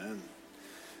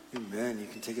Amen. You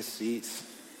can take a seat.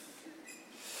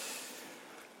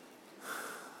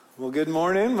 Well, good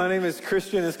morning. My name is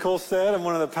Christian, as Cole said. I'm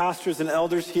one of the pastors and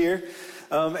elders here.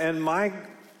 And my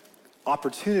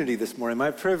opportunity this morning,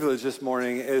 my privilege this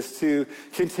morning, is to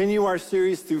continue our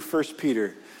series through 1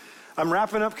 Peter. I'm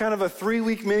wrapping up kind of a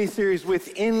 3-week mini-series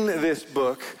within this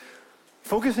book,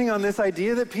 focusing on this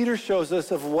idea that Peter shows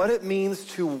us of what it means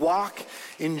to walk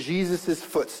in Jesus'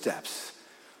 footsteps,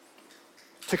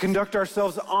 to conduct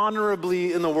ourselves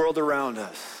honorably in the world around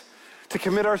us, to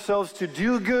commit ourselves to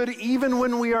do good even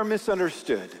when we are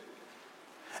misunderstood.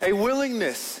 A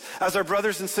willingness, as our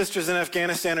brothers and sisters in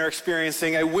Afghanistan are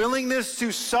experiencing, a willingness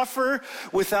to suffer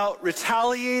without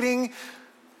retaliating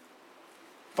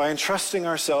by entrusting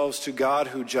ourselves to God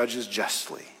who judges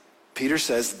justly. Peter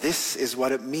says this is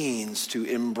what it means to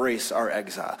embrace our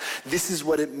exile. This is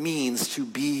what it means to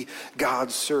be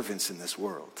God's servants in this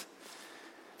world.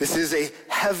 This is a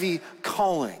heavy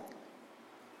calling.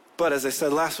 But as I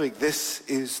said last week, this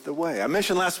is the way. I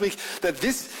mentioned last week that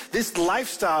this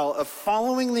lifestyle of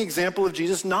following the example of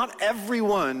Jesus, not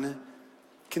everyone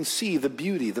can see the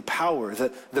beauty, the power,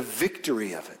 the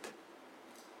victory of it.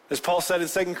 As Paul said in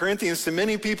 2 Corinthians, to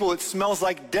many people it smells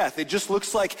like death. It just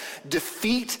looks like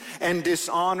defeat and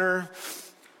dishonor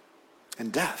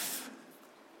and death.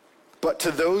 But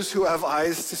to those who have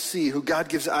eyes to see, who God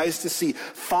gives eyes to see,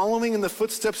 following in the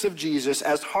footsteps of Jesus,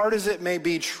 as hard as it may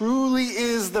be, truly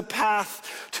is the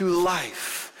path to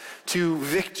life, to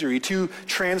victory, to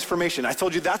transformation. I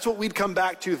told you that's what we'd come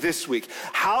back to this week.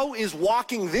 How is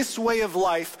walking this way of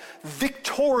life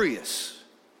victorious?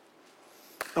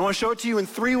 I want to show it to you in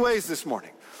 3 ways this morning.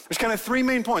 There's kind of 3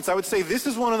 main points. I would say this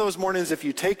is one of those mornings, if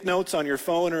you take notes on your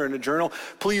phone or in a journal,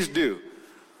 please do.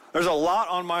 There's a lot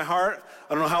on my heart.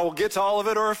 I don't know how we'll get to all of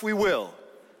it or if we will.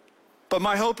 But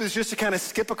my hope is just to kind of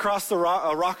skip across a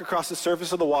rock across the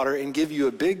surface of the water and give you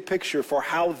a big picture for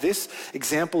how this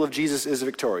example of Jesus is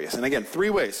victorious. And again, 3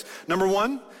 ways. Number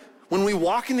 1, when we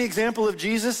walk in the example of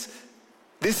Jesus,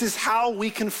 this is how we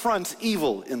confront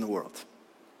evil in the world.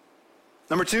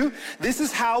 Number 2, this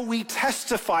is how we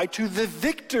testify to the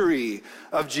victory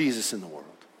of Jesus in the world.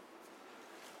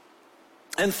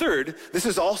 And third, this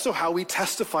is also how we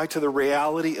testify to the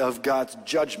reality of God's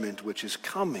judgment, which is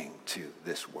coming to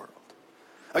this world.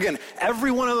 Again,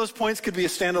 every one of those points could be a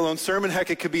standalone sermon. Heck,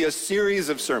 it could be a series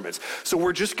of sermons. So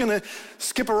we're just going to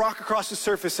skip a rock across the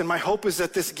surface, and my hope is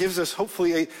that this gives us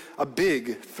hopefully a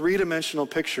big 3-dimensional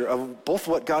picture of both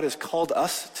what God has called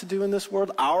us to do in this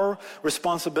world, our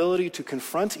responsibility to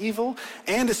confront evil,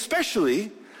 and especially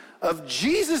of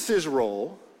Jesus'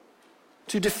 role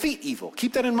to defeat evil.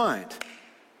 Keep that in mind.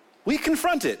 We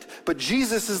confront it, but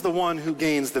Jesus is the one who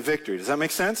gains the victory. Does that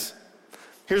make sense?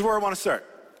 Here's where I want to start.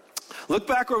 Look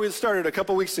back where we started a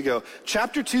couple weeks ago.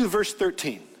 Chapter 2, verse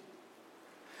 13.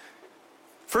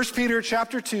 1 Peter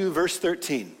chapter 2, verse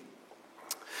 13.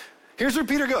 Here's where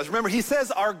Peter goes. Remember, he says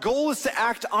our goal is to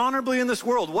act honorably in this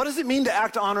world. What does it mean to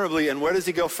act honorably? And where does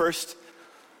he go first?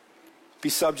 Be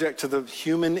subject to the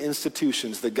human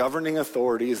institutions, the governing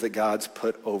authorities that God's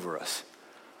put over us.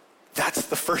 That's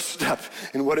the first step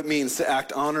in what it means to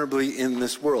act honorably in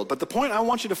this world. But the point I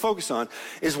want you to focus on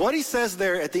is what he says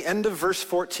there at the end of verse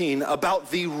 14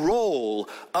 about the role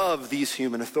of these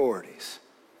human authorities.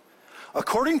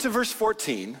 According to verse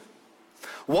 14,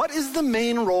 what is the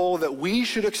main role that we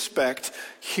should expect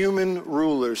human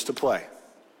rulers to play?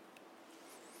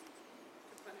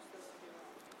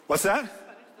 What's that?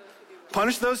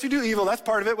 Punish those who do evil. That's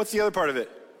part of it. What's the other part of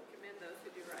it?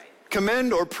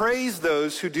 Commend or praise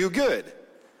those who do good.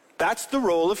 That's the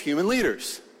role of human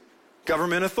leaders,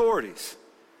 government authorities.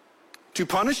 To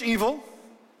punish evil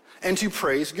and to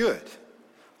praise good.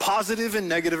 Positive and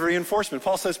negative reinforcement.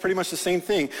 Paul says pretty much the same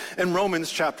thing in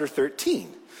Romans chapter 13.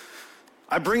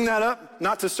 I bring that up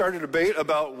not to start a debate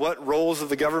about what roles of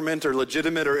the government are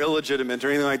legitimate or illegitimate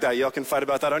or anything like that. Y'all can fight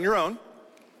about that on your own.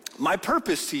 My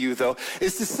purpose to you, though,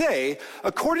 is to say,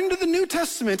 according to the New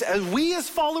Testament, as we as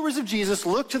followers of Jesus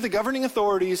look to the governing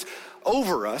authorities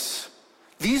over us,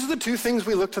 these are the 2 things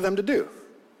we look to them to do.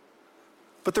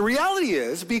 But the reality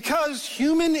is, because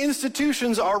human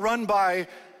institutions are run by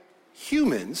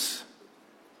humans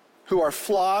who are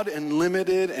flawed and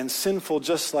limited and sinful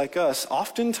just like us,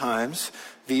 oftentimes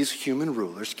these human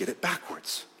rulers get it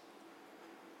backwards.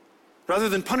 Rather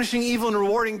than punishing evil and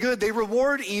rewarding good, they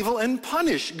reward evil and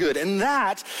punish good. And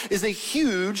that is a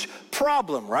huge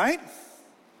problem, right?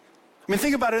 I mean,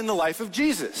 think about it in the life of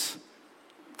Jesus.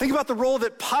 Think about the role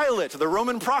that Pilate, the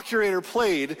Roman procurator,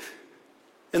 played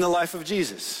in the life of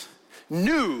Jesus.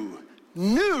 Knew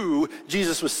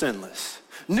Jesus was sinless.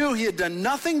 Knew he had done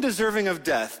nothing deserving of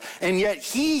death. And yet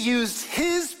he used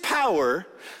his power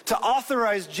to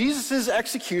authorize Jesus'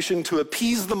 execution to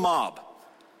appease the mob.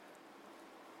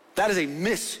 That is a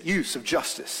misuse of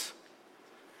justice.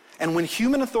 And when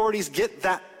human authorities get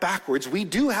that backwards, we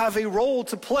do have a role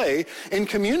to play in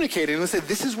communicating and say,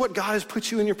 this is what God has put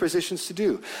you in your positions to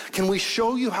do. Can we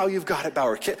show you how you've got it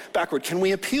backward? Can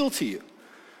we appeal to you?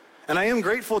 And I am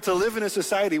grateful to live in a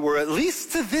society where, at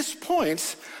least to this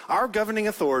point, our governing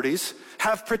authorities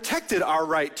have protected our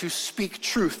right to speak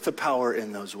truth to power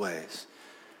in those ways.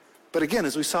 But again,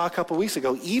 as we saw a couple weeks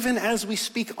ago, even as we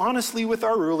speak honestly with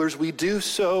our rulers, we do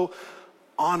so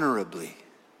honorably.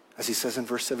 As he says in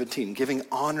verse 17, giving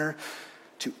honor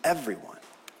to everyone.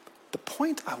 The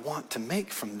point I want to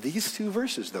make from these two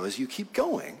verses, though, as you keep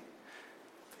going,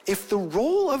 if the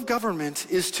role of government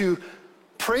is to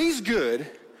praise good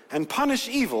and punish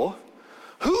evil,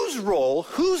 whose role,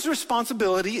 whose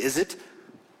responsibility is it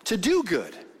to do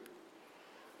good?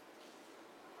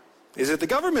 Is it the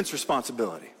government's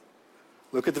responsibility?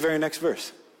 Look at the very next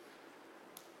verse.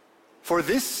 For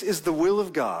this is the will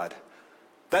of God,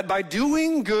 that by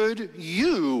doing good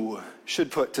you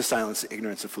should put to silence the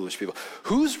ignorance of foolish people.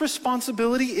 Whose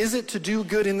responsibility is it to do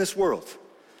good in this world?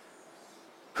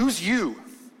 Who's you?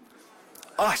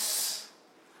 Us,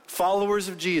 followers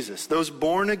of Jesus, those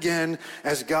born again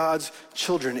as God's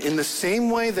children. In the same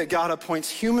way that God appoints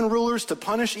human rulers to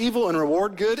punish evil and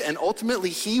reward good, and ultimately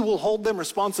he will hold them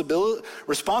responsible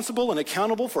and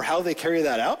accountable for how they carry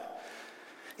that out.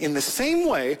 In the same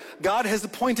way, God has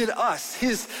appointed us,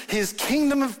 his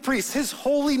kingdom of priests, his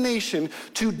holy nation,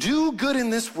 to do good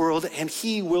in this world, and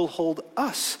he will hold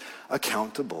us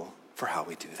accountable for how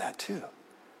we do that too.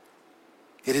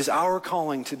 It is our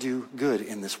calling to do good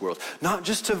in this world, not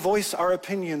just to voice our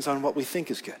opinions on what we think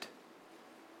is good.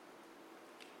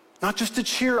 Not just to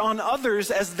cheer on others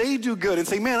as they do good and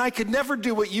say, man, I could never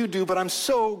do what you do, but I'm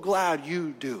so glad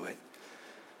you do it.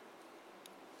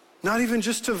 Not even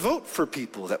just to vote for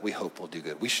people that we hope will do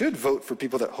good. We should vote for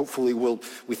people that hopefully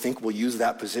we think will use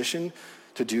that position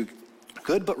to do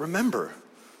good. But remember,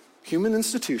 human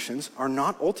institutions are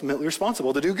not ultimately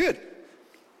responsible to do good.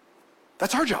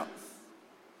 That's our job.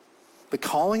 The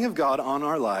calling of God on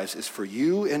our lives is for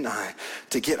you and I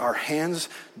to get our hands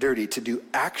dirty, to do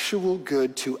actual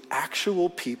good to actual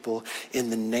people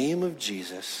in the name of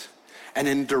Jesus, and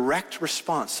in direct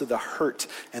response to the hurt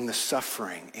and the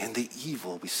suffering and the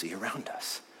evil we see around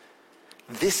us.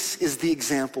 This is the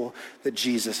example that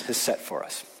Jesus has set for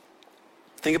us.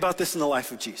 Think about this in the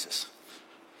life of Jesus.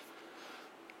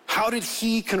 How did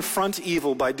he confront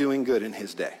evil by doing good in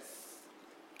his day?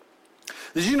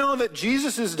 Did you know that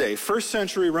Jesus' day, first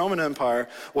century Roman Empire,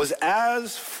 was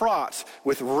as fraught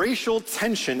with racial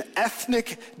tension,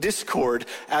 ethnic discord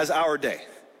as our day?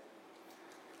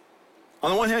 On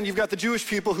the one hand, you've got the Jewish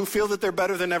people who feel that they're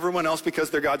better than everyone else because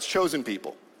they're God's chosen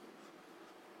people.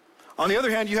 On the other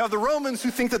hand, you have the Romans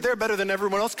who think that they're better than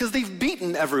everyone else because they've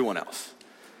beaten everyone else.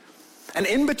 And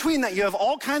in between that, you have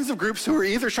all kinds of groups who are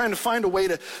either trying to find a way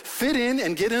to fit in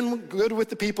and get in good with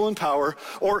the people in power,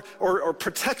 or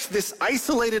protect this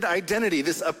isolated identity,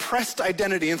 this oppressed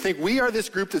identity, and think we are this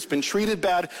group that's been treated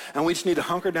bad and we just need to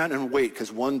hunker down and wait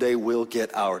because one day we'll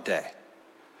get our day.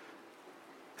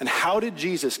 And how did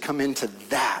Jesus come into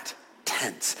that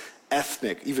tense,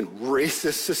 ethnic, even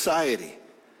racist society?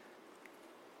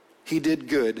 He did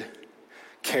good,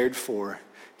 cared for,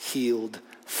 healed,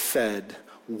 fed,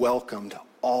 welcomed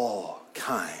all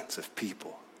kinds of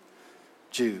people.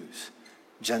 Jews,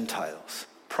 Gentiles,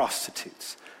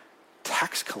 prostitutes,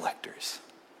 tax collectors,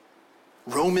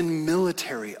 Roman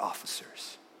military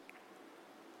officers,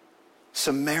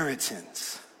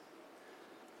 Samaritans.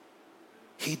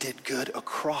 He did good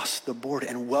across the board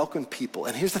and welcomed people.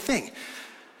 And here's the thing.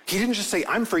 He didn't just say,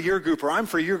 I'm for your group, or I'm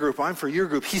for your group, or I'm for your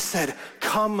group. He said,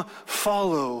 come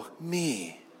follow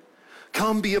me.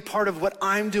 Come be a part of what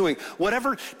I'm doing.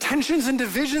 Whatever tensions and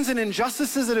divisions and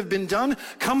injustices that have been done,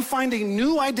 come find a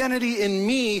new identity in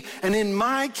me and in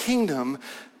my kingdom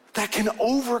that can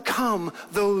overcome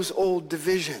those old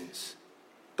divisions.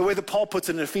 The way that Paul puts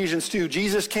it in Ephesians 2,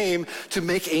 Jesus came to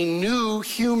make a new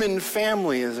human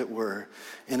family, as it were,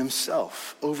 in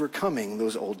himself, overcoming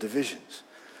those old divisions.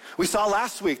 We saw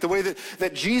last week the way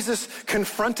that Jesus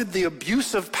confronted the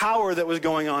abuse of power that was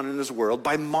going on in his world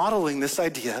by modeling this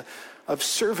idea of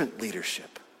servant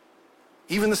leadership.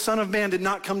 Even the Son of Man did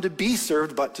not come to be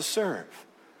served, but to serve.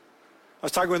 I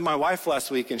was talking with my wife last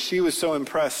week, and she was so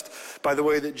impressed by the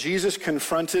way that Jesus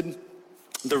confronted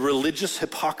the religious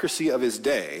hypocrisy of his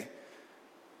day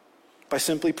by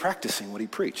simply practicing what he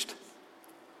preached.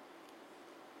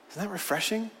 Isn't that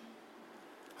refreshing?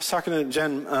 I was talking to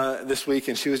Jen this week,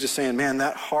 and she was just saying, man,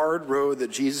 that hard road that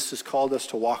Jesus has called us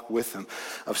to walk with him,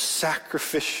 of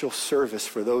sacrificial service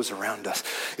for those around us,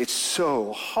 it's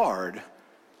so hard.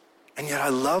 And yet I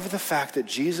love the fact that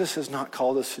Jesus has not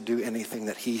called us to do anything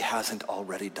that he hasn't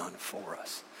already done for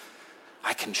us.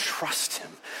 I can trust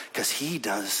him because he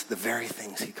does the very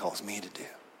things he calls me to do.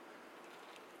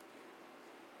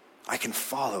 I can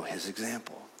follow his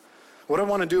example. What I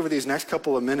want to do over these next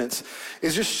couple of minutes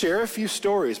is just share a few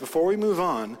stories before we move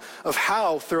on of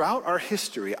how throughout our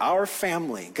history, our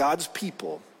family, God's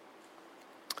people,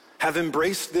 have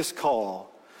embraced this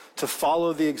call to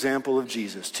follow the example of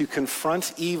Jesus, to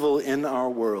confront evil in our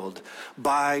world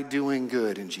by doing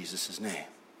good in Jesus' name.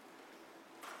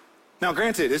 Now,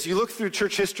 granted, as you look through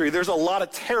church history, there's a lot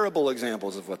of terrible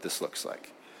examples of what this looks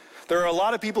like. There are a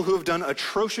lot of people who have done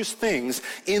atrocious things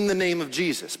in the name of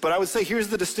Jesus. But I would say here's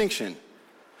the distinction.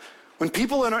 When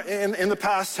people in the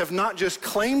past have not just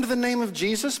claimed the name of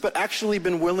Jesus, but actually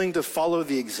been willing to follow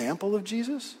the example of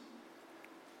Jesus,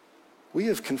 we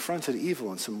have confronted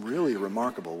evil in some really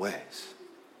remarkable ways.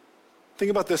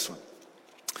 Think about this one.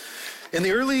 In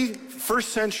the early first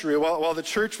century, while the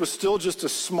church was still just a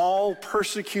small,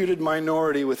 persecuted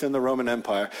minority within the Roman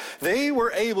Empire, they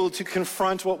were able to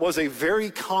confront what was a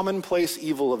very commonplace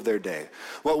evil of their day,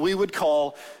 what we would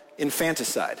call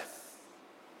infanticide.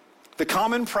 The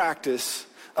common practice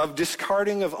of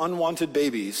discarding of unwanted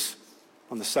babies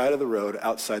on the side of the road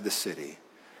outside the city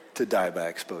to die by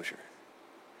exposure.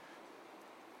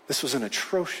 This was an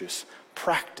atrocious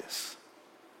practice.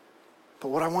 But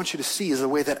what I want you to see is the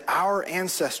way that our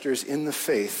ancestors in the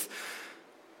faith,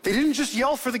 they didn't just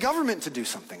yell for the government to do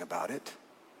something about it.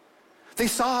 They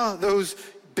saw those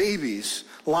babies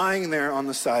lying there on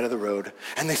the side of the road,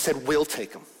 and they said, we'll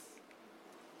take them.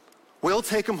 We'll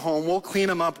take them home, we'll clean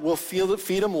them up, we'll feed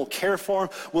them, we'll care for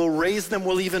them, we'll raise them,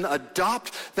 we'll even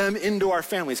adopt them into our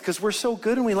families because we're so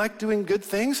good and we like doing good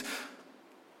things.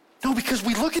 No, because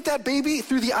we look at that baby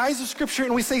through the eyes of Scripture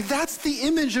and we say, that's the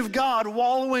image of God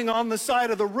wallowing on the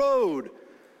side of the road.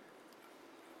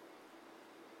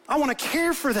 I want to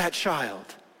care for that child.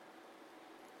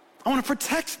 I want to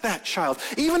protect that child.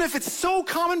 Even if it's so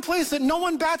commonplace that no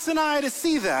one bats an eye to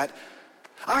see that,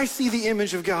 I see the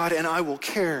image of God and I will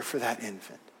care for that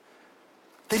infant.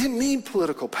 They didn't need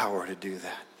political power to do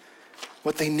that.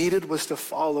 What they needed was to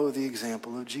follow the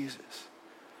example of Jesus.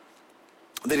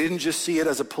 They didn't just see it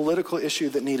as a political issue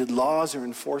that needed laws or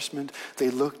enforcement.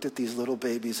 They looked at these little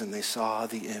babies and they saw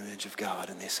the image of God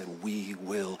and they said, we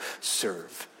will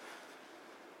serve.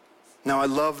 Now, I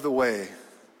love the way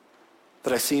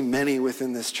that I see many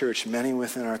within this church, many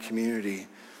within our community,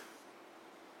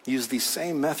 use these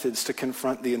same methods to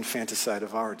confront the infanticide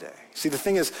of our day. See, the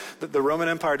thing is that the Roman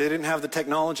Empire didn't have the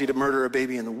technology to murder a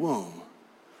baby in the womb.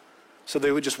 So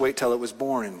they would just wait till it was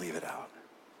born and leave it out.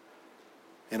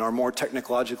 In our more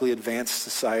technologically advanced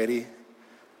society,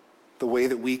 the way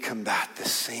that we combat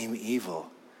this same evil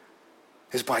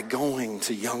is by going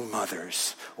to young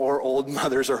mothers or old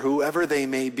mothers or whoever they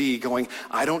may be, going,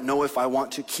 I don't know if I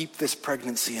want to keep this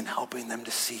pregnancy, and helping them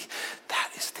to see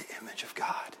that is the image of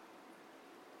God.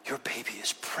 Your baby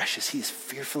is precious. She is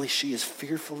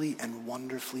fearfully and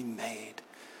wonderfully made.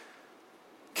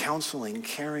 Counseling,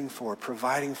 caring for,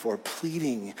 providing for,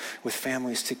 pleading with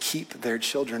families to keep their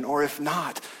children, or if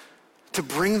not, to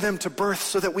bring them to birth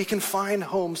so that we can find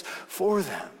homes for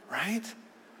them, right?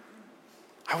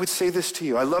 I would say this to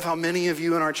you. I love how many of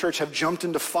you in our church have jumped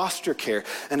into foster care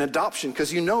and adoption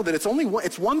because you know that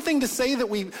it's one thing to say that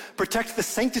we protect the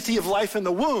sanctity of life in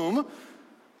the womb,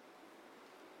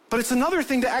 but it's another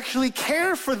thing to actually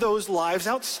care for those lives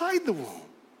outside the womb.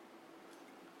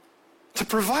 To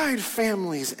provide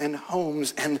families and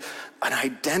homes and an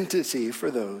identity for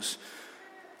those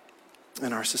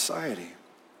in our society.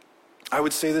 I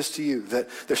would say this to you, that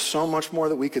there's so much more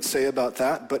that we could say about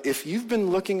that, but if you've been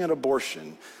looking at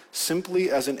abortion simply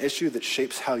as an issue that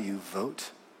shapes how you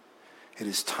vote, it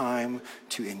is time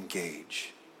to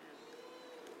engage.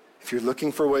 If you're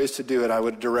looking for ways to do it, I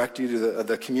would direct you to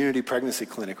the Community Pregnancy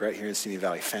Clinic right here in Simi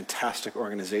Valley. Fantastic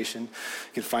organization.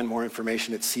 You can find more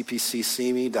information at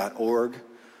cpcsimi.org.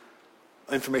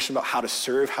 Information about how to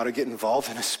serve, how to get involved,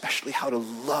 and especially how to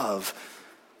love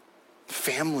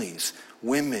families,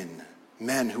 women,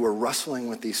 men who are wrestling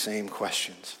with these same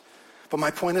questions. But my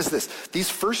point is this.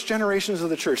 These first generations of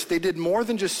the church, they did more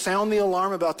than just sound the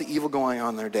alarm about the evil going on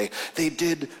in their day. They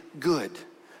did good.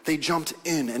 They jumped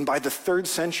in, and by the 3rd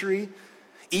century,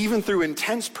 even through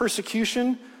intense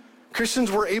persecution, Christians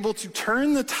were able to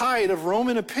turn the tide of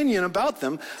Roman opinion about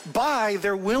them by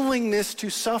their willingness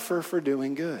to suffer for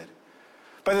doing good.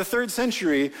 By the 3rd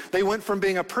century, they went from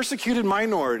being a persecuted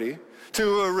minority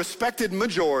to a respected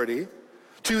majority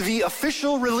to the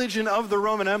official religion of the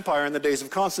Roman Empire in the days of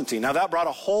Constantine. Now that brought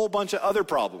a whole bunch of other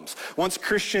problems. Once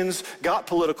Christians got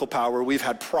political power, we've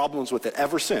had problems with it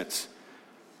ever since.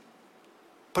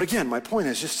 But again, my point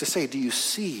is just to say, do you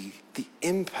see the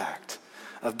impact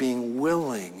of being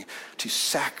willing to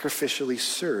sacrificially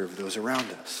serve those around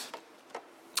us?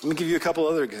 Let me give you a couple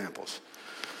other examples.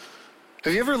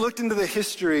 Have you ever looked into the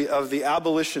history of the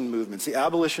abolition movements, the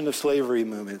abolition of slavery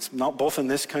movements, not both in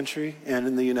this country and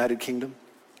in the United Kingdom?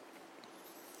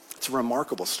 It's a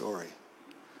remarkable story.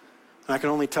 And I can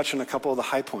only touch on a couple of the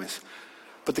high points.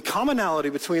 But the commonality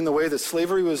between the way that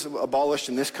slavery was abolished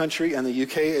in this country and the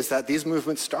UK is that these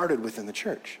movements started within the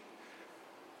church.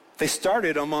 They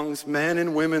started amongst men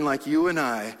and women like you and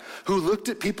I who looked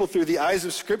at people through the eyes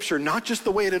of Scripture, not just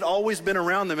the way it had always been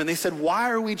around them. And they said,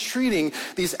 why are we treating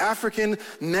these African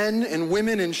men and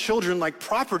women and children like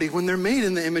property when they're made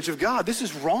in the image of God? This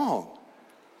is wrong.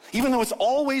 Even though it's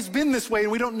always been this way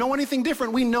and we don't know anything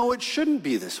different, we know it shouldn't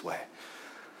be this way.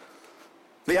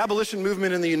 The abolition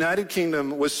movement in the United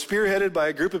Kingdom was spearheaded by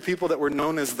a group of people that were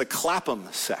known as the Clapham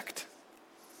sect.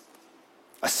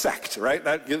 A sect, right?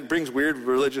 That brings weird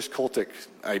religious cultic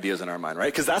ideas in our mind,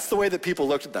 right? Because that's the way that people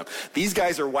looked at them. These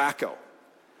guys are wacko.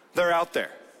 They're out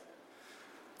there.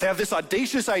 They have this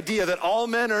audacious idea that all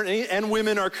men and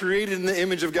women are created in the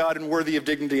image of God and worthy of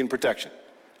dignity and protection.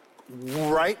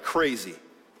 Right crazy.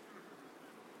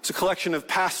 It's a collection of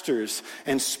pastors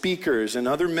and speakers and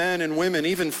other men and women,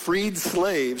 even freed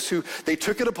slaves, who they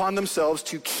took it upon themselves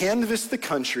to canvass the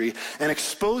country and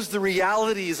expose the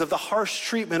realities of the harsh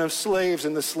treatment of slaves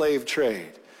in the slave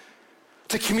trade.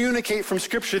 To communicate from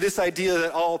Scripture this idea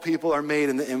that all people are made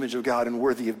in the image of God and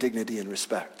worthy of dignity and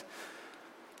respect.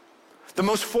 The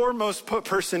most foremost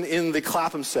person in the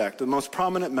Clapham sect, the most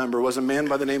prominent member, was a man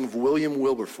by the name of William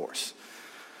Wilberforce,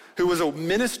 who was a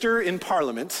minister in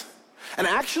Parliament and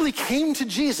actually came to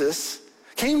Jesus,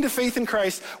 came to faith in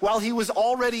Christ while he was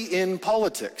already in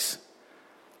politics.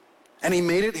 And he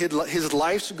made it his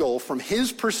life's goal from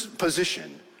his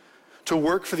position to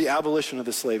work for the abolition of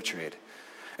the slave trade.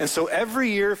 And so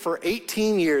every year for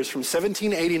 18 years, from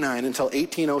 1789 until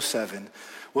 1807,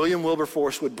 William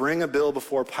Wilberforce would bring a bill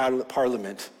before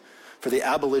Parliament for the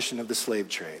abolition of the slave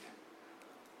trade.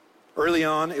 Early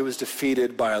on, it was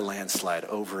defeated by a landslide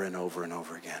over and over and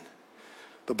over again.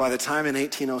 But by the time in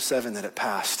 1807 that it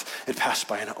passed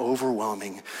by an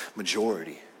overwhelming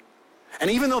majority. And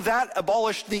even though that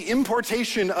abolished the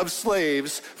importation of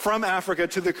slaves from Africa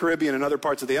to the Caribbean and other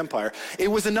parts of the empire, it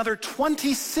was another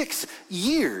 26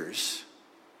 years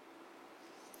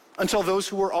until those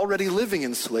who were already living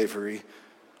in slavery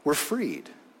were freed.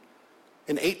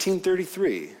 In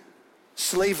 1833,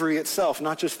 slavery itself,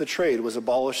 not just the trade, was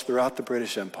abolished throughout the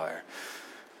British Empire.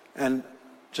 And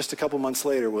just a couple months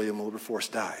later, William Wilberforce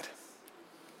died.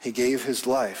 He gave his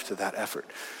life to that effort.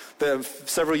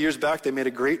 Several years back, they made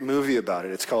a great movie about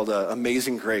it. It's called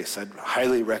Amazing Grace. I'd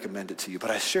highly recommend it to you.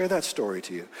 But I share that story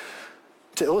to you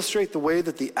to illustrate the way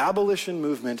that the abolition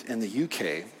movement in the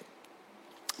UK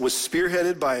was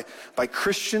spearheaded by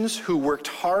Christians who worked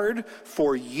hard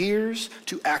for years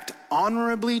to act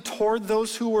honorably toward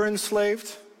those who were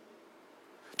enslaved,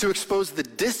 to expose the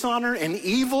dishonor and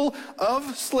evil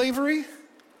of slavery.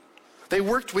 They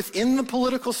worked within the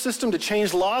political system to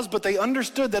change laws, but they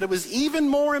understood that it was even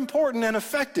more important and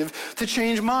effective to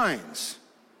change minds.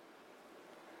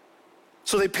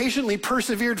 So they patiently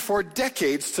persevered for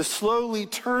decades to slowly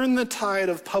turn the tide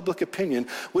of public opinion,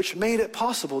 which made it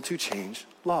possible to change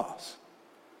laws.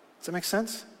 Does that make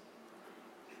sense?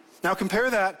 Now compare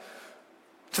that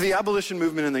to the abolition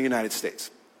movement in the United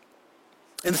States.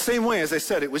 In the same way, as I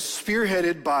said, it was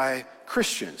spearheaded by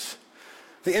Christians.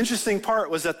 The interesting part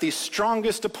was that the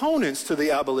strongest opponents to the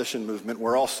abolition movement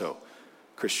were also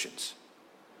Christians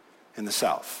in the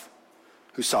South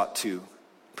who sought to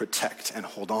protect and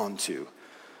hold on to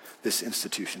this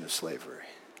institution of slavery.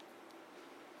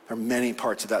 There are many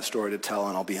parts of that story to tell,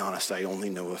 and I'll be honest, I only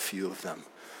know a few of them,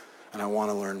 and I want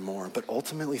to learn more. But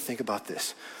ultimately, think about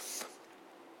this.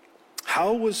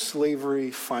 How was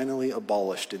slavery finally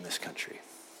abolished in this country?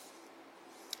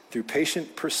 Through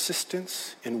patient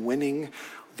persistence in winning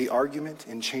the argument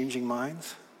in changing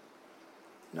minds?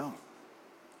 No.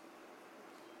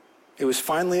 It was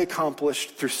finally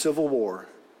accomplished through civil war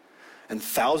and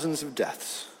thousands of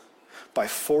deaths, by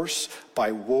force,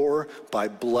 by war, by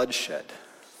bloodshed.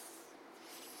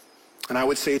 And I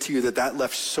would say to you that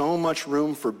left so much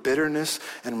room for bitterness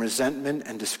and resentment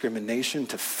and discrimination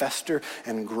to fester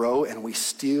and grow, and we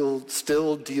still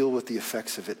deal with the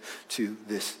effects of it to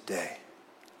this day.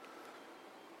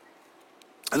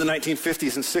 In the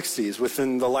 1950s and 60s,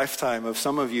 within the lifetime of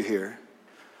some of you here,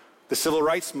 the civil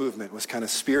rights movement was kind of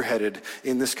spearheaded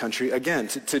in this country, again,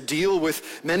 to deal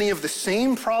with many of the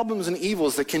same problems and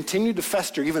evils that continued to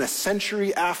fester even a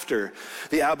century after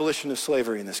the abolition of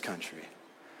slavery in this country.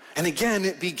 And again,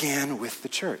 it began with the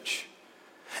church.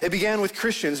 It began with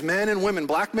Christians, men and women,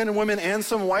 black men and women, and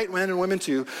some white men and women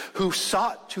too, who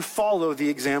sought to follow the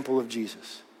example of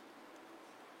Jesus.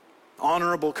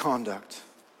 Honorable conduct,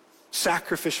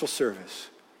 sacrificial service,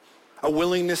 a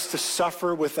willingness to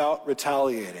suffer without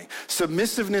retaliating,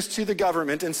 submissiveness to the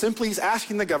government, and simply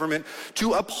asking the government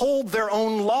to uphold their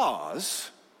own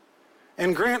laws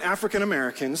and grant African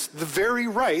Americans the very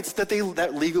rights that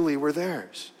legally were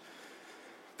theirs.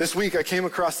 This week I came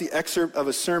across the excerpt of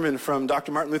a sermon from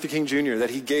Dr. Martin Luther King Jr. that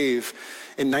he gave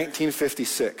in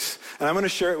 1956. And I'm going to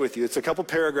share it with you. It's a couple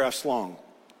paragraphs long.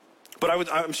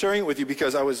 But I'm sharing it with you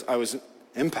because I was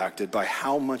impacted by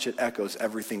how much it echoes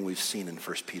everything we've seen in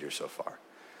 1 Peter so far.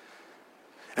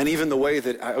 And even the way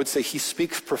that I would say he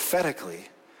speaks prophetically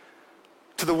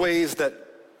to the ways that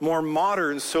more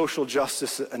modern social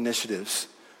justice initiatives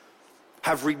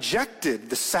have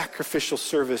rejected the sacrificial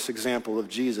service example of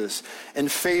Jesus in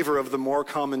favor of the more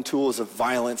common tools of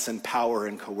violence and power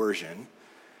and coercion,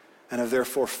 and have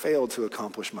therefore failed to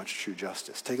accomplish much true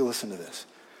justice. Take a listen to this.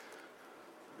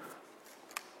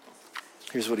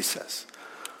 Here's what he says.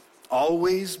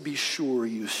 Always be sure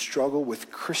you struggle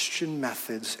with Christian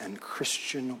methods and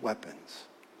Christian weapons.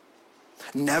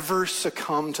 Never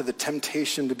succumb to the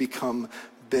temptation to become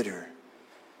bitter.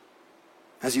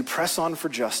 As you press on for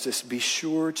justice, be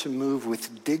sure to move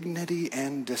with dignity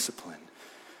and discipline,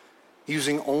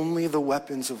 using only the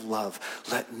weapons of love.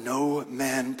 Let no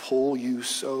man pull you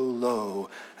so low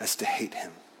as to hate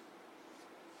him.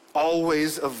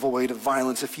 Always avoid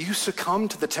violence. If you succumb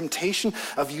to the temptation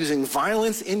of using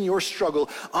violence in your struggle,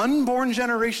 unborn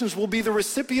generations will be the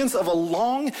recipients of a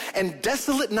long and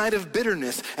desolate night of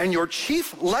bitterness, and your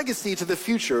chief legacy to the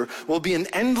future will be an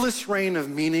endless reign of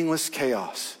meaningless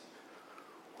chaos.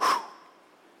 Whew.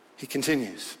 He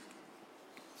continues,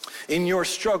 in your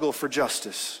struggle for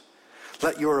justice,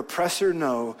 let your oppressor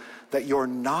know that you're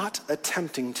not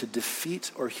attempting to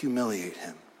defeat or humiliate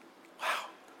him.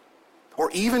 Or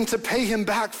even to pay him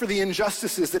back for the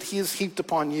injustices that he has heaped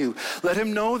upon you. Let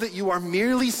him know that you are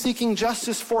merely seeking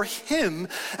justice for him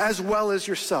as well as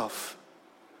yourself.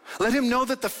 Let him know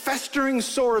that the festering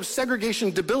sore of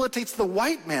segregation debilitates the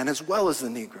white man as well as the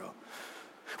Negro.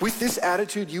 With this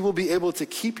attitude, you will be able to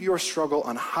keep your struggle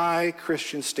on high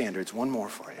Christian standards. One more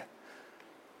for you.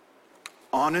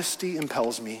 Honesty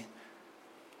impels me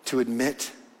to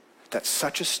admit that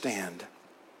such a stand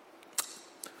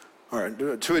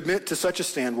to admit to such a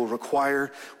stand will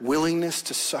require willingness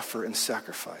to suffer and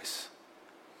sacrifice.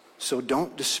 So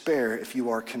don't despair if you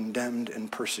are condemned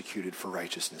and persecuted for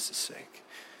righteousness' sake.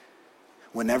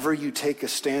 Whenever you take a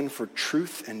stand for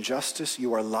truth and justice,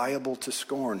 you are liable to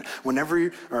scorn.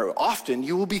 Often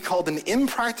you will be called an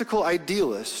impractical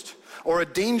idealist or a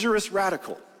dangerous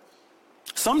radical.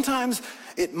 Sometimes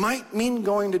it might mean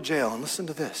going to jail. And listen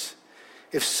to this.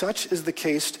 If such is the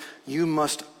case, you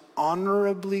must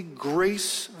honorably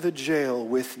grace the jail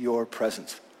with your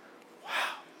presence. Wow.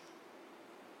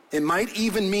 It might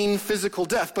even mean physical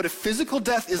death, but if physical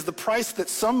death is the price that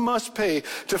some must pay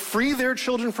to free their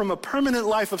children from a permanent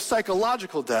life of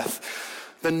psychological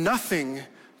death, then nothing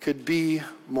could be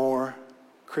more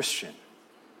Christian.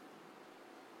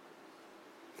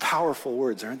 Powerful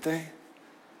words, aren't they?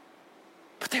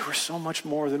 But they were so much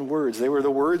more than words. They were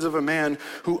the words of a man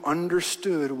who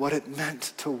understood what it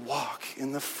meant to walk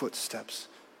in the footsteps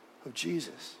of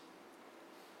Jesus.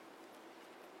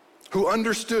 Who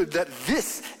understood that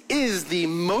this is the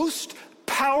most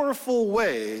powerful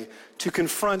way to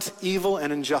confront evil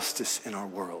and injustice in our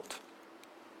world.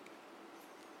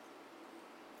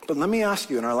 But let me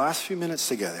ask you in our last few minutes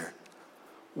together,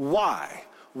 why?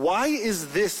 Why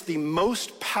is this the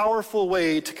most powerful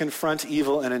way to confront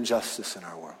evil and injustice in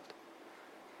our world?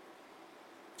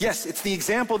 Yes, it's the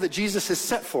example that Jesus has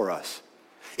set for us.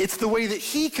 It's the way that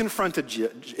he confronted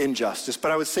injustice,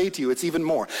 but I would say to you, it's even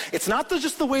more. It's not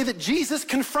just the way that Jesus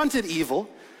confronted evil,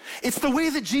 it's the way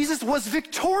that Jesus was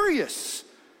victorious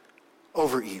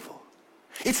over evil.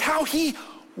 It's how he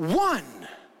won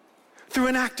through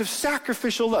an act of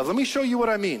sacrificial love. Let me show you what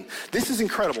I mean. This is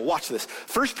incredible. Watch this.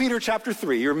 1 Peter chapter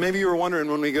 3. Maybe you were wondering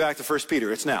when we go back to 1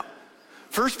 Peter. It's now.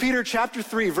 1 Peter chapter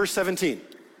 3, verse 17.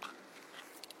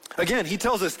 Again, he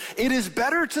tells us, it is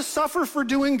better to suffer for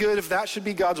doing good, if that should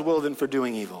be God's will, than for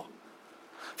doing evil.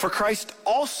 For Christ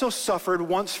also suffered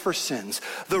once for sins,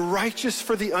 the righteous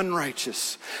for the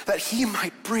unrighteous, that he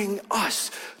might bring us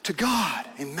to God.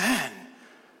 Amen.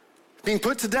 being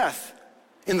put to death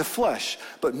in the flesh,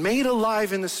 but made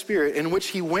alive in the Spirit, in which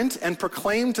he went and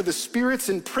proclaimed to the spirits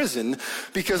in prison,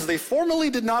 because they formerly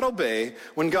did not obey,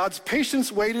 when God's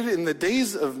patience waited in the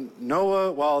days of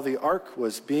Noah while the ark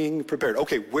was being prepared.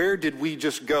 Okay, where did we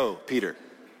just go, Peter?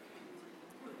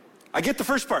 I get the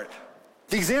first part.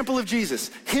 The example of Jesus,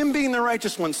 him being the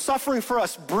righteous one, suffering for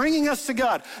us, bringing us to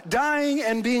God, dying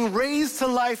and being raised to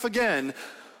life again.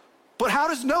 But how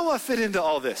does Noah fit into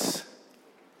all this?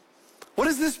 What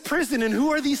is this prison and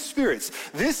who are these spirits?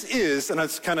 This is, and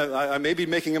I may be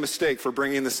making a mistake for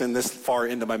bringing this in this far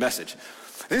into my message.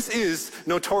 This is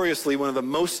notoriously one of the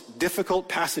most difficult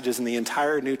passages in the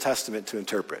entire New Testament to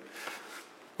interpret.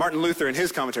 Martin Luther in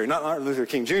his commentary, not Martin Luther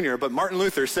King Jr., but Martin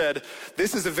Luther said,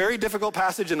 this is a very difficult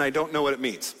passage and I don't know what it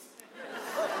means.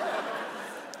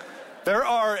 There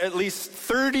are at least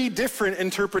 30 different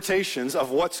interpretations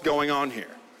of what's going on here.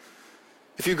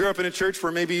 If you grew up in a church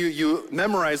where maybe you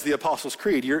memorized the Apostles'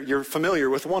 Creed, you're familiar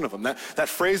with one of them. That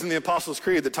phrase in the Apostles'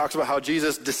 Creed that talks about how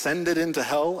Jesus descended into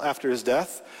hell after his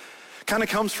death kind of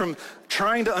comes from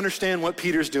trying to understand what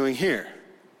Peter's doing here.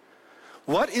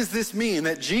 What does this mean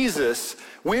that Jesus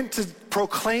went to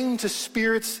proclaim to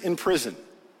spirits in prison?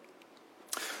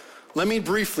 Let me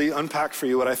briefly unpack for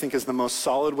you what I think is the most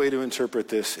solid way to interpret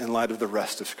this in light of the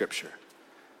rest of Scripture.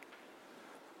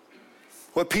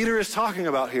 What Peter is talking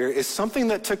about here is something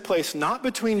that took place not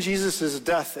between Jesus'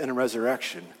 death and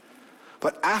resurrection,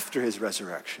 but after his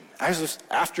resurrection,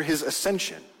 after his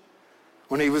ascension,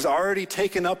 when he was already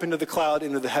taken up into the cloud,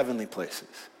 into the heavenly places.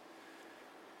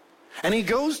 And he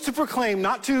goes to proclaim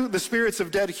not to the spirits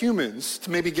of dead humans,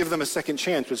 to maybe give them a second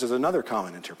chance, which is another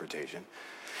common interpretation.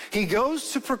 He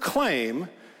goes to proclaim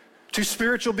to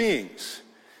spiritual beings,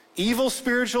 evil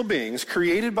spiritual beings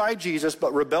created by Jesus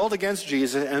but rebelled against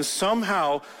Jesus and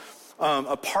somehow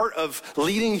a part of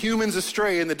leading humans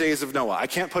astray in the days of Noah. I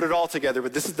can't put it all together,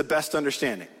 but this is the best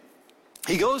understanding.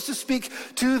 He goes to speak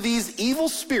to these evil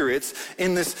spirits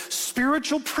in this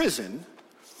spiritual prison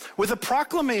with a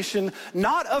proclamation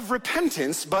not of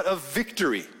repentance but of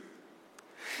victory.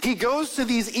 He goes to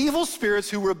these evil spirits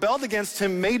who rebelled against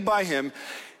him, made by him,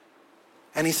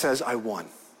 and he says, I won.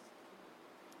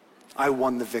 I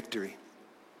won the victory.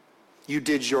 You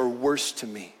did your worst to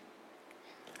me,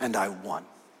 and I won.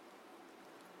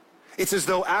 It's as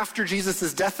though after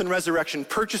Jesus' death and resurrection,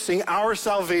 purchasing our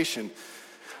salvation,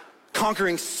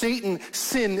 conquering Satan,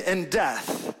 sin, and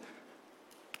death,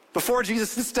 before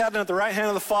Jesus sits down at the right hand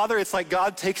of the Father, it's like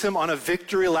God takes him on a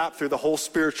victory lap through the whole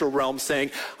spiritual realm,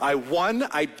 saying, I won,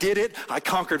 I did it, I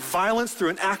conquered violence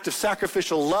through an act of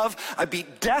sacrificial love, I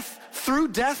beat death through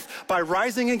death by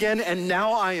rising again, and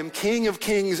now I am King of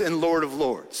Kings and Lord of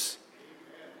Lords.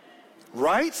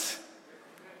 Right?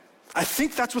 I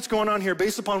think that's what's going on here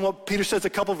based upon what Peter says a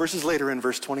couple verses later in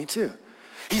verse 22.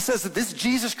 He says that this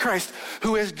Jesus Christ,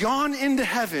 who has gone into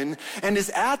heaven and is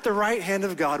at the right hand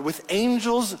of God with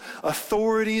angels,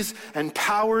 authorities, and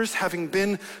powers having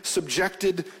been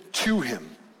subjected to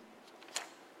him.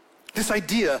 This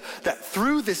idea that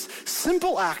through this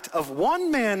simple act of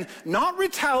one man not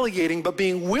retaliating but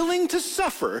being willing to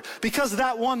suffer, because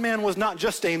that one man was not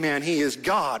just a man, he is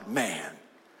God-man.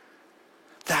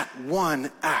 That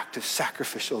one act of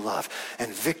sacrificial love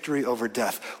and victory over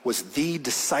death was the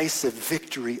decisive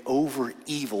victory over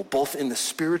evil, both in the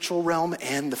spiritual realm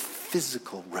and the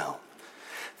physical realm.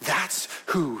 That's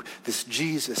who this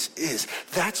Jesus is.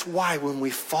 That's why when we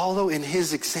follow in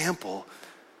his example,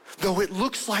 though it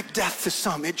looks like death to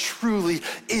some, it truly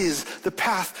is the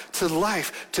path to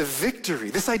life, to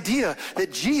victory. This idea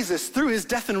that Jesus, through his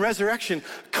death and resurrection,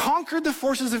 conquered the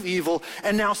forces of evil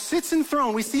and now sits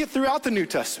enthroned. We see it throughout the New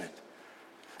Testament.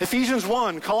 Ephesians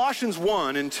 1, Colossians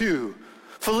 1 and 2,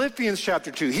 Philippians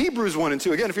chapter 2, Hebrews 1 and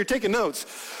 2. Again, if you're taking notes,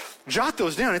 jot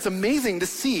those down. It's amazing to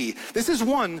see. This is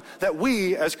one that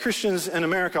we as Christians in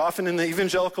America, often in the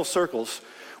evangelical circles,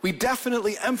 we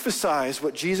definitely emphasize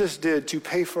what Jesus did to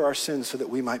pay for our sins so that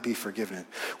we might be forgiven.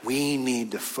 We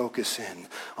need to focus in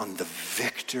on the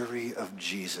victory of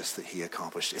Jesus that he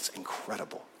accomplished. It's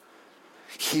incredible.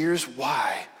 Here's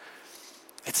why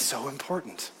it's so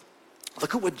important.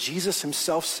 Look at what Jesus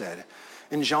himself said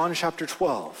in John chapter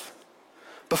 12,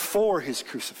 before his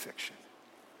crucifixion.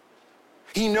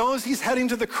 He knows he's heading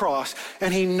to the cross,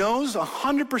 and he knows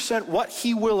 100% what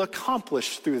he will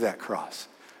accomplish through that cross.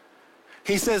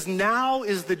 He says, now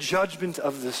is the judgment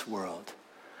of this world.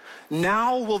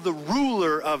 Now will the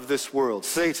ruler of this world,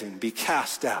 Satan, be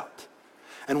cast out.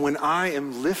 And when I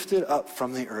am lifted up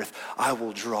from the earth, I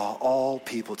will draw all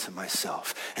people to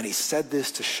myself. And he said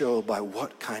this to show by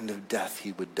what kind of death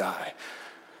he would die.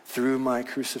 Through my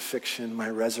crucifixion, my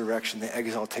resurrection, the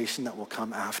exaltation that will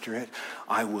come after it,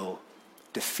 I will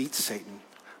defeat Satan.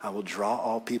 I will draw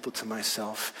all people to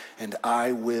myself, and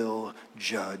I will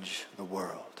judge the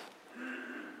world.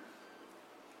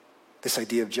 This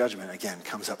idea of judgment, again,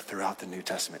 comes up throughout the New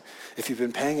Testament. If you've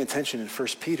been paying attention in 1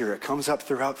 Peter, it comes up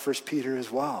throughout 1 Peter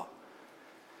as well.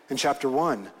 In chapter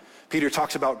 1, Peter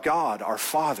talks about God, our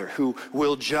Father, who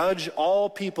will judge all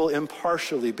people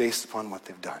impartially based upon what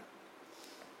they've done.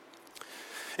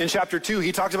 In chapter 2,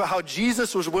 he talks about how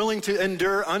Jesus was willing to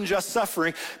endure unjust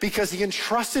suffering because he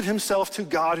entrusted himself to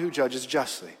God who judges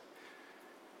justly.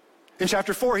 In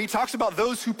chapter 4, he talks about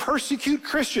those who persecute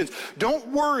Christians. Don't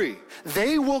worry,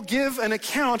 they will give an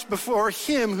account before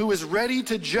him who is ready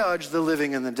to judge the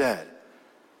living and the dead.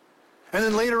 And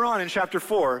then later on in chapter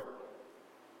 4,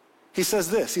 he says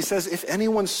this. He says, if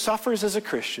anyone suffers as a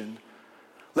Christian,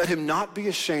 let him not be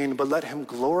ashamed, but let him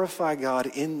glorify God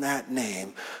in that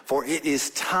name. For it is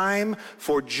time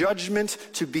for judgment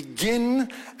to begin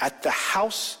at the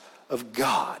house of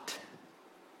God.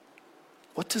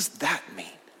 What does that mean?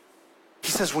 He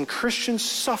says when Christians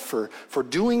suffer for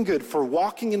doing good, for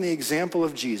walking in the example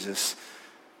of Jesus,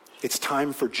 it's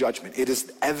time for judgment. It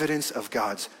is evidence of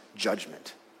God's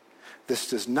judgment. This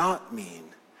does not mean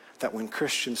that when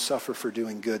Christians suffer for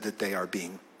doing good that they are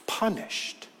being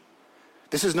punished.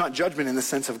 This is not judgment in the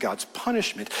sense of God's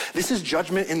punishment. This is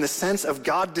judgment in the sense of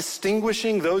God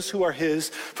distinguishing those who are his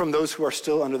from those who are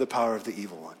still under the power of the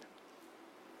evil one.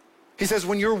 He says,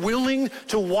 when you're willing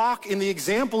to walk in the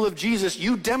example of Jesus,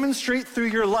 you demonstrate through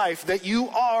your life that you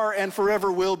are and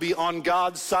forever will be on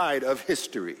God's side of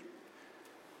history.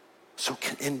 So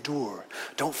can endure.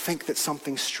 Don't think that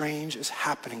something strange is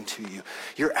happening to you.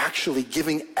 You're actually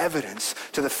giving evidence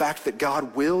to the fact that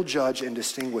God will judge and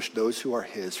distinguish those who are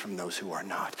his from those who are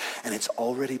not. And it's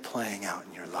already playing out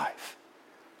in your life.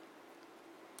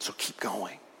 So keep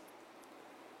going.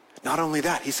 Not only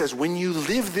that, he says, when you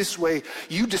live this way,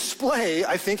 you display,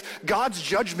 I think, God's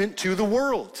judgment to the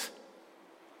world.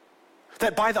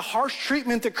 That by the harsh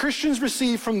treatment that Christians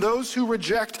receive from those who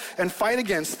reject and fight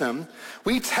against them,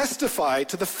 we testify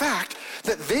to the fact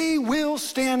that they will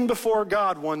stand before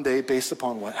God one day based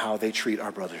upon how they treat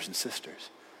our brothers and sisters.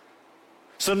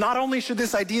 So not only should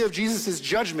this idea of Jesus'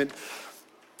 judgment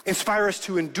inspire us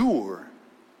to endure,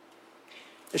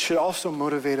 it should also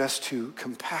motivate us to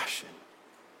compassion,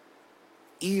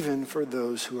 even for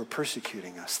those who are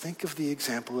persecuting us. Think of the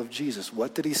example of Jesus.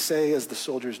 What did he say as the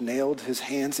soldiers nailed his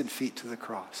hands and feet to the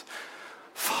cross?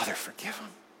 Father, forgive them.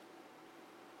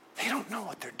 They don't know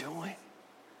what they're doing.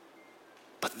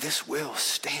 But this will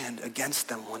stand against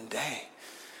them one day.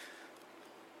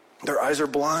 Their eyes are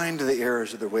blind to the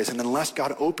errors of their ways. And unless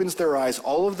God opens their eyes,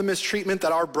 all of the mistreatment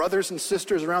that our brothers and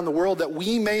sisters around the world that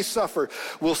we may suffer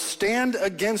will stand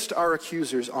against our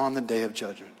accusers on the day of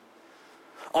judgment.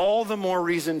 All the more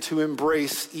reason to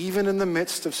embrace, even in the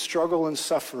midst of struggle and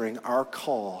suffering, our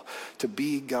call to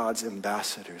be God's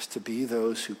ambassadors, to be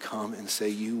those who come and say,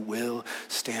 you will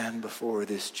stand before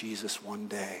this Jesus one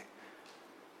day.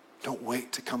 Don't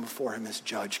wait to come before him as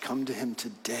judge. Come to him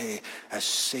today as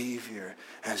Savior,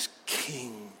 as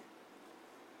King,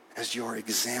 as your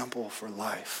example for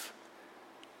life.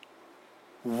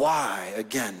 Why,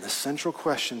 again, the central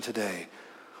question today,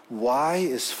 why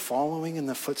is following in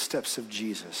the footsteps of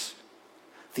Jesus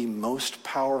the most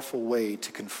powerful way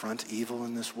to confront evil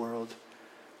in this world?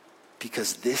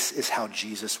 Because this is how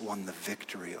Jesus won the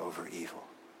victory over evil.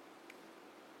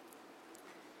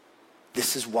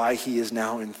 This is why he is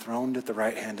now enthroned at the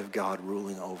right hand of God,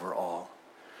 ruling over all.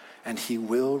 And he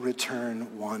will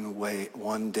return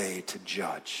one day to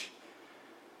judge.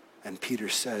 And Peter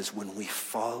says, when we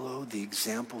follow the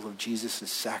example of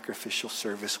Jesus' sacrificial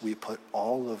service, we put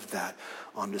all of that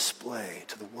on display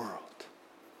to the world.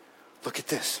 Look at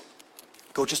this.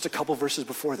 Go just a couple verses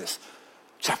before this.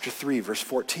 Chapter 3, verse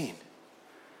 14.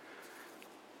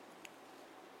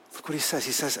 Look what he says.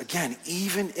 He says, again,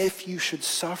 even if you should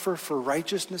suffer for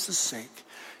righteousness' sake,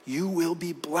 you will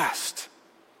be blessed.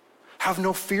 Have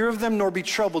no fear of them, nor be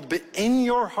troubled, but in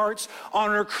your hearts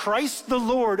honor Christ the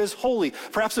Lord as holy.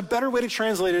 Perhaps a better way to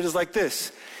translate it is like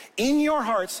this. In your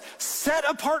hearts, set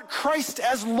apart Christ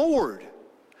as Lord.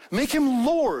 Make him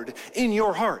Lord in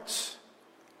your hearts.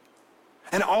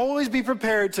 And always be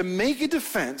prepared to make a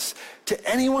defense to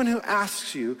anyone who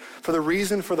asks you for the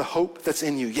reason for the hope that's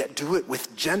in you, yet do it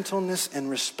with gentleness and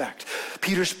respect.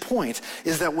 Peter's point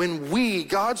is that when we,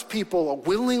 God's people,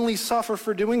 willingly suffer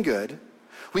for doing good,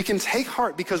 we can take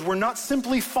heart because we're not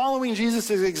simply following Jesus'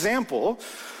 example.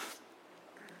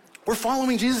 We're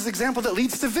following Jesus' example that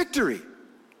leads to victory.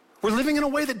 We're living in a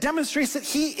way that demonstrates that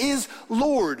he is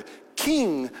Lord,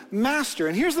 King, Master.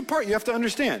 And here's the part you have to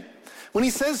understand. When he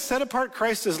says, set apart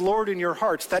Christ as Lord in your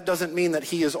hearts, that doesn't mean that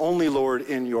he is only Lord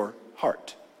in your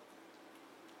heart.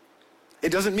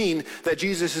 It doesn't mean that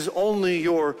Jesus is only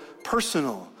your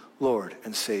personal Lord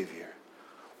and Savior.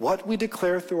 What we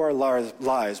declare through our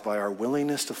lives by our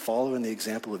willingness to follow in the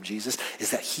example of Jesus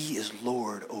is that he is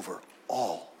Lord over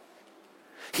all.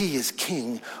 He is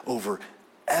King over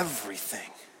everything.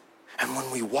 And when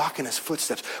we walk in his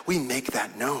footsteps, we make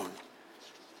that known.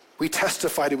 We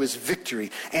testify to his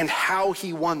victory and how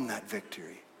he won that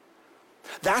victory.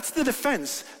 That's the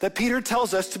defense that Peter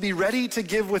tells us to be ready to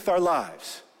give with our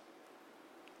lives.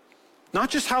 Not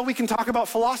just how we can talk about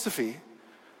philosophy,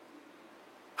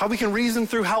 how we can reason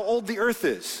through how old the earth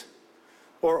is,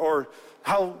 or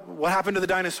what happened to the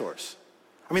dinosaurs.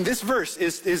 I mean, this verse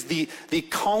is the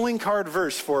calling card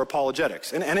verse for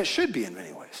apologetics, and it should be in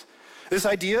many ways. This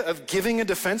idea of giving a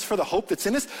defense for the hope that's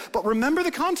in us, but remember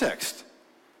the context.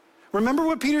 Remember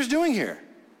what Peter's doing here.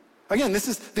 Again,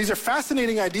 these are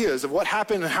fascinating ideas of what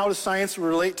happened and how does science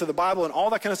relate to the Bible and all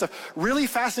that kind of stuff. Really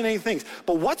fascinating things.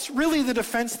 But what's really the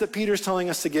defense that Peter's telling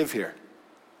us to give here?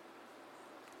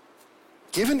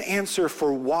 Give an answer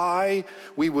for why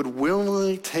we would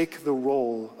willingly take the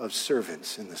role of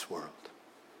servants in this world.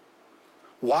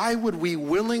 Why would we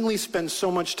willingly spend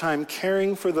so much time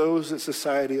caring for those that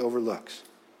society overlooks?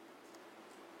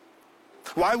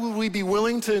 Why would we be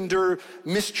willing to endure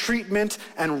mistreatment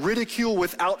and ridicule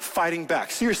without fighting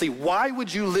back? Seriously, why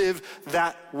would you live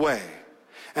that way?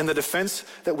 And the defense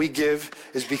that we give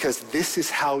is because this is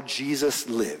how Jesus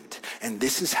lived, and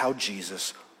this is how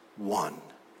Jesus won.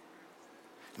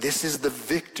 This is the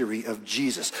victory of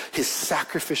Jesus, his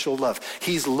sacrificial love.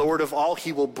 He's Lord of all.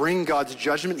 He will bring God's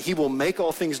judgment. He will make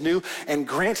all things new and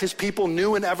grant his people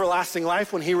new and everlasting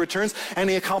life when he returns. And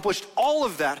he accomplished all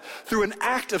of that through an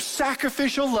act of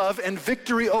sacrificial love and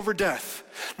victory over death.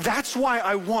 That's why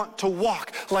I want to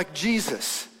walk like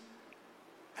Jesus.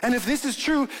 And if this is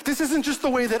true, this isn't just the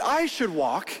way that I should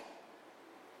walk.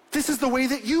 This is the way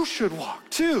that you should walk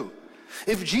too.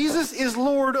 If Jesus is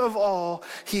Lord of all,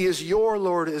 he is your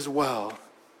Lord as well.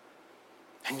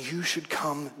 And you should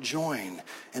come join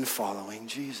in following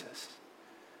Jesus.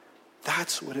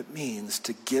 That's what it means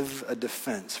to give a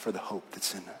defense for the hope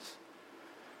that's in us.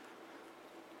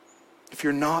 If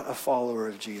you're not a follower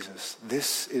of Jesus,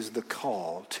 this is the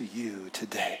call to you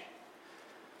today.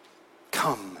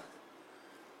 Come,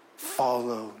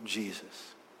 follow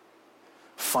Jesus.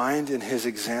 Find in his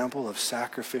example of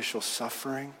sacrificial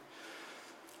suffering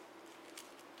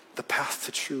the path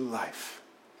to true life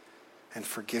and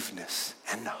forgiveness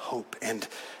and hope and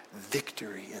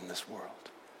victory in this world.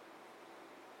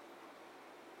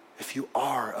 If you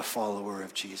are a follower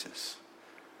of Jesus,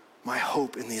 my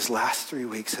hope in these last 3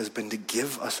 weeks has been to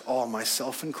give us all,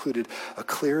 myself included, a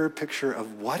clearer picture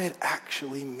of what it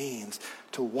actually means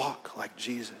to walk like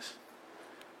Jesus,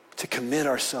 to commit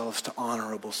ourselves to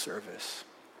honorable service,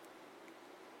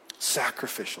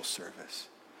 sacrificial service,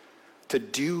 to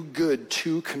do good,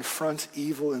 to confront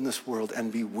evil in this world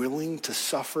and be willing to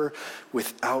suffer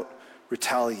without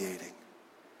retaliating.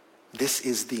 This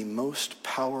is the most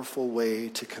powerful way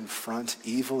to confront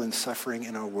evil and suffering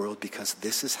in our world because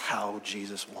this is how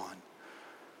Jesus won.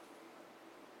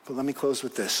 But let me close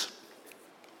with this.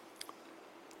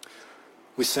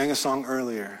 We sang a song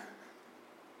earlier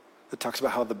that talks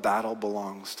about how the battle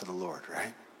belongs to the Lord,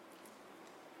 right?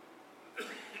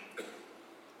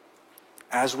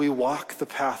 As we walk the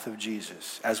path of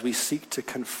Jesus, as we seek to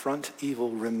confront evil,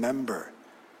 remember,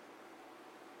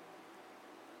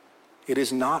 it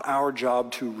is not our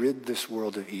job to rid this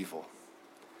world of evil.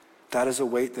 That is a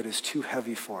weight that is too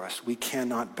heavy for us. We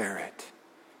cannot bear it.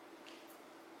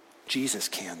 Jesus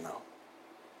can, though.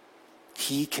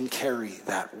 He can carry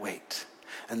that weight.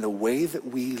 And the way that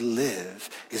we live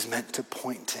is meant to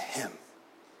point to him.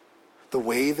 The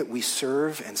way that we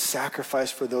serve and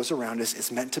sacrifice for those around us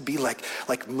is meant to be like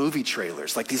movie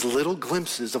trailers, like these little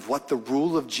glimpses of what the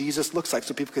rule of Jesus looks like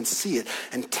so people can see it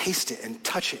and taste it and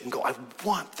touch it and go, I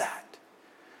want that.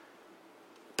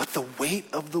 But the weight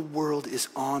of the world is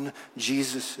on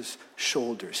Jesus'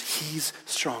 shoulders. He's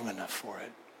strong enough for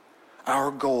it. Our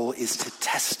goal is to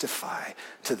testify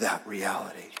to that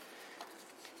reality.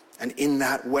 And in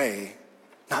that way,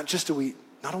 not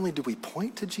only do we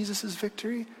point to Jesus'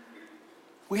 victory,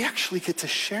 we actually get to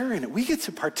share in it. We get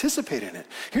to participate in it.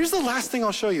 Here's the last thing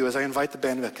I'll show you as I invite the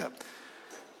band back up.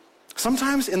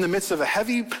 Sometimes in the midst of a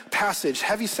heavy passage,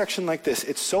 heavy section like this,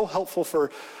 it's so helpful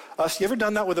for us. You ever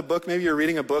done that with a book? Maybe you're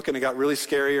reading a book and it got really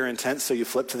scary or intense, so you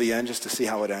flip to the end just to see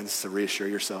how it ends to reassure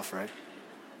yourself, right?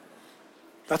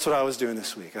 That's what I was doing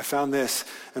this week. I found this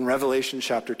in Revelation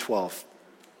chapter 12.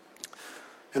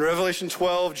 In Revelation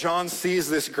 12, John sees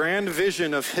this grand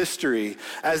vision of history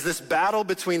as this battle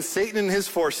between Satan and his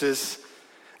forces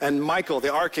and Michael,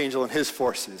 the archangel, and his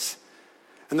forces.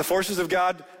 And the forces of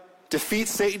God defeat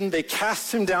Satan, they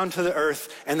cast him down to the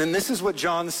earth, and then this is what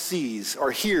John sees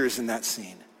or hears in that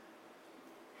scene.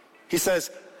 He says,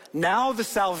 "Now the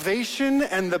salvation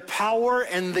and the power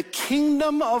and the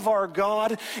kingdom of our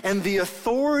God and the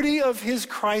authority of his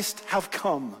Christ have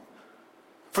come.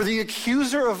 For the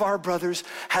accuser of our brothers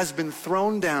has been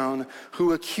thrown down,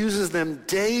 who accuses them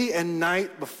day and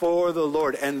night before the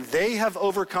Lord, and they have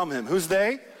overcome him." Who's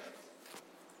they?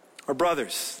 Our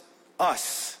brothers,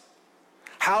 us.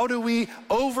 How do we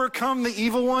overcome the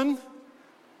evil one?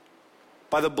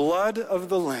 By the blood of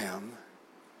the Lamb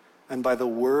and by the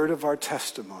word of our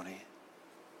testimony.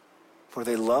 For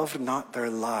they loved not their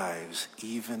lives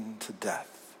even to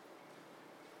death.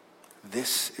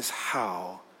 This is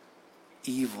how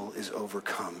evil is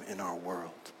overcome in our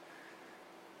world.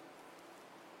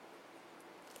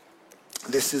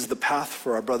 This is the path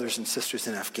for our brothers and sisters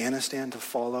in Afghanistan to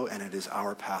follow, and it is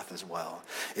our path as well.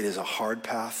 It is a hard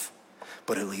path,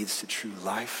 but it leads to true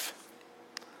life.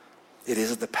 It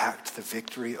is the pact, the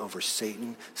victory over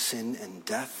Satan, sin, and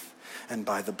death. And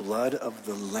by the blood of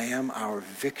the Lamb, our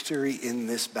victory in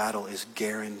this battle is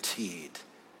guaranteed.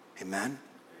 Amen?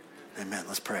 Amen.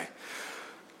 Let's pray.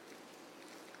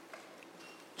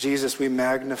 Jesus, we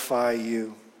magnify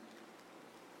you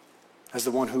as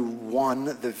the one who won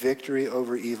the victory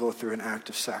over evil through an act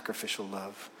of sacrificial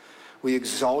love. We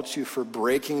exalt you for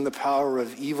breaking the power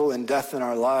of evil and death in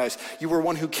our lives. You were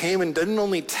one who came and didn't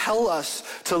only tell us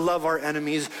to love our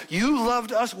enemies, you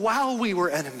loved us while we were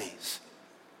enemies.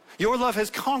 Your love has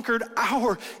conquered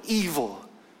our evil.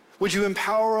 Would you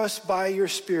empower us by your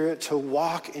Spirit to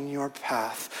walk in your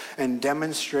path and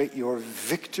demonstrate your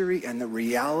victory and the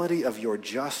reality of your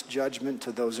just judgment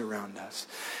to those around us?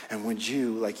 And would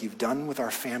you, like you've done with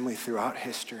our family throughout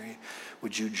history,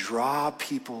 would you draw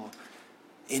people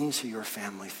into your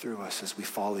family through us as we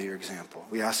follow your example?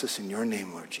 We ask this in your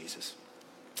name, Lord Jesus.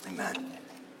 Amen.